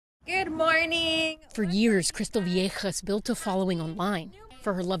Good morning. For years, Crystal Viejas built a following online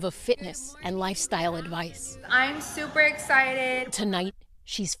for her love of fitness and lifestyle advice. I'm super excited. Tonight,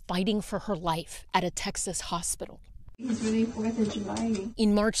 she's fighting for her life at a Texas hospital. It's really 4th of July.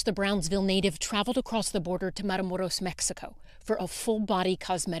 In March, the Brownsville native traveled across the border to Matamoros, Mexico for a full-body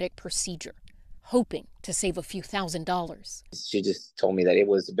cosmetic procedure, hoping to save a few $1,000s. She just told me that it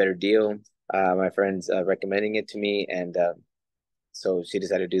was a better deal. My friend's recommending it to me, and so she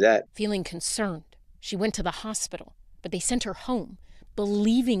decided to do that. Feeling concerned, she went to the hospital, but they sent her home,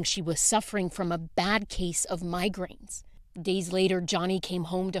 believing she was suffering from a bad case of migraines. Days later, Johnny came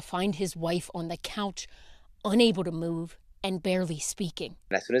home to find his wife on the couch, unable to move and barely speaking.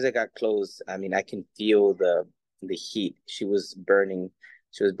 As soon as I got close, I can feel the heat. She was burning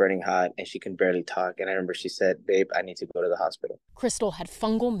hot, and she can barely talk. And I remember she said, "Babe, I need to go to the hospital." Crystal had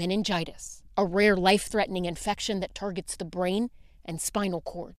fungal meningitis, a rare life-threatening infection that targets the brain and spinal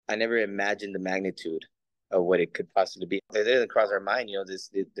cord. I never imagined the magnitude of what it could possibly be. It didn't cross our mind,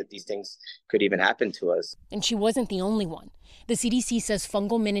 that these things could even happen to us. And she wasn't the only one. The CDC says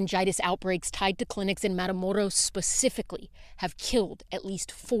fungal meningitis outbreaks tied to clinics in Matamoros specifically have killed at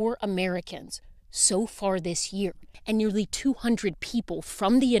least 4 Americans so far this year. And nearly 200 people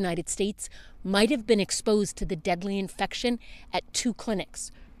from the United States might have been exposed to the deadly infection at 2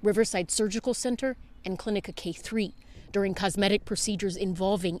 clinics, Riverside Surgical Center and Clinica K3, during cosmetic procedures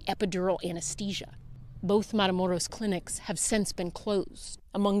involving epidural anesthesia. Both Matamoros clinics have since been closed.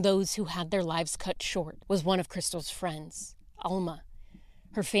 Among those who had their lives cut short was one of Crystal's friends, Alma.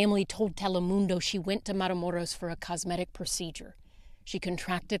 Her family told Telemundo she went to Matamoros for a cosmetic procedure. She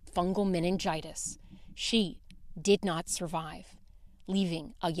contracted fungal meningitis. She did not survive,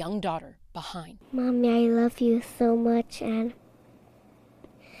 leaving a young daughter behind. Mommy, I love you so much, and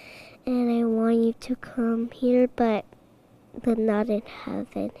I want you to come here, but not in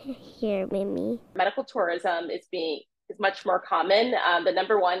heaven here, Mimi. Medical tourism is much more common. The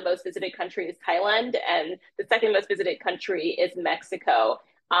number 1 most visited country is Thailand, and the second most visited country is Mexico.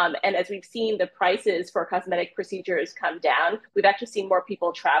 And as we've seen the prices for cosmetic procedures come down, we've actually seen more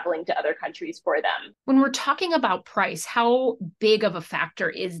people traveling to other countries for them. When we're talking about price, how big of a factor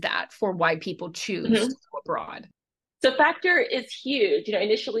is that for why people choose to go abroad? So factor is huge.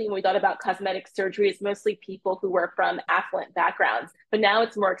 Initially when we thought about cosmetic surgery, it's mostly people who were from affluent backgrounds, but now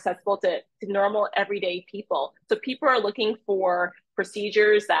it's more accessible to normal everyday people. So people are looking for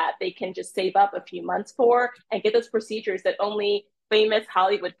procedures that they can just save up a few months for and get those procedures that only famous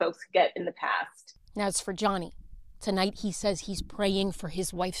Hollywood folks get in the past. Now, as for Johnny, tonight he says he's praying for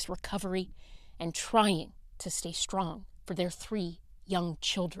his wife's recovery and trying to stay strong for their 3 young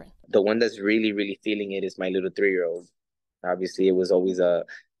children. The one that's really, really feeling it is my little 3-year-old. Obviously, it was always a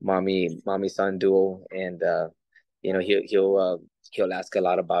mommy-son duo, and he'll ask a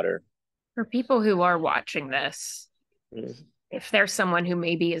lot about her. For people who are watching this, if there's someone who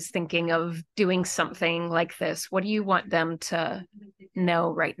maybe is thinking of doing something like this, what do you want them to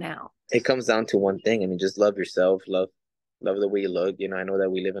know right now? It comes down to one thing. Just love yourself, love the way you look. I know that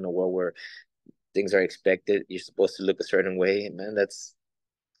we live in a world where things are expected. You're supposed to look a certain way. Man, it's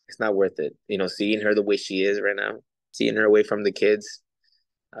not worth it. Seeing her the way she is right now, seeing her away from the kids,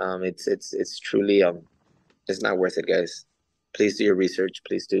 it's truly it's not worth it, guys. Please do your research.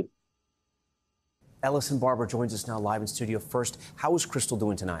 Please do. Ellison Barber joins us now live in studio. First, how is Crystal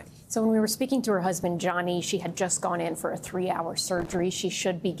doing tonight? So when we were speaking to her husband, Johnny, she had just gone in for a 3-hour surgery. She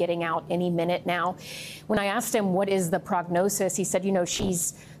should be getting out any minute now. When I asked him what is the prognosis, he said,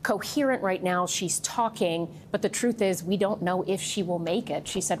 she's coherent right now. She's talking, but the truth is we don't know if she will make it.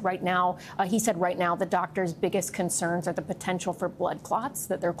 He said right now the doctor's biggest concerns are the potential for blood clots,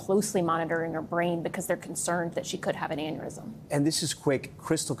 that they're closely monitoring her brain because they're concerned that she could have an aneurysm. And this is quick,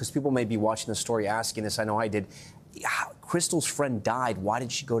 Crystal, because people may be watching the story asking this. I know I did. Crystal's friend died. Why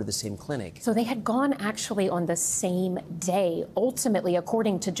did she go to the same clinic? So they had gone actually on the same day. Ultimately,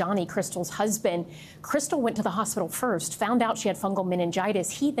 according to Johnny, Crystal's husband, Crystal went to the hospital first, found out she had fungal meningitis.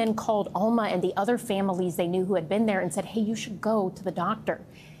 He then called Alma and the other families they knew who had been there and said, hey, you should go to the doctor.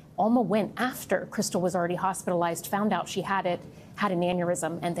 Alma went after Crystal was already hospitalized, found out she had it, had an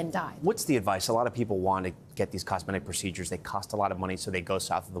aneurysm, and then died. What's the advice? A lot of people want to get these cosmetic procedures. They cost a lot of money, so they go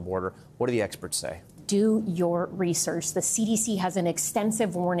south of the border. What do the experts say? do your research. The CDC has an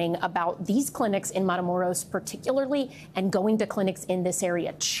extensive warning about these clinics in Matamoros particularly, and going to clinics in this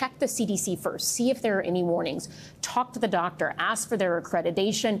area. Check the CDC first, see if there are any warnings. Talk to the doctor, ask for their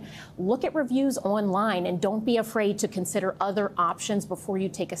accreditation, look at reviews online, and don't be afraid to consider other options before you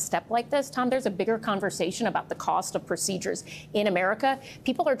take a step like this. Tom, there's a bigger conversation about the cost of procedures in America.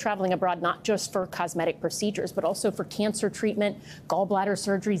 People are traveling abroad not just for cosmetic procedures, but also for cancer treatment, gallbladder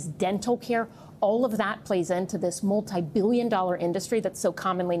surgeries, dental care. All of that plays into this multi-billion-dollar industry that's so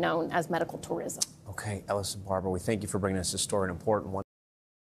commonly known as medical tourism. Okay, Ellison Barber, we thank you for bringing us this story, an important one.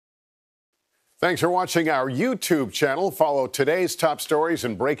 Thanks for watching our YouTube channel. Follow today's top stories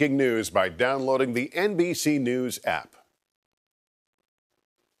and breaking news by downloading the NBC News app.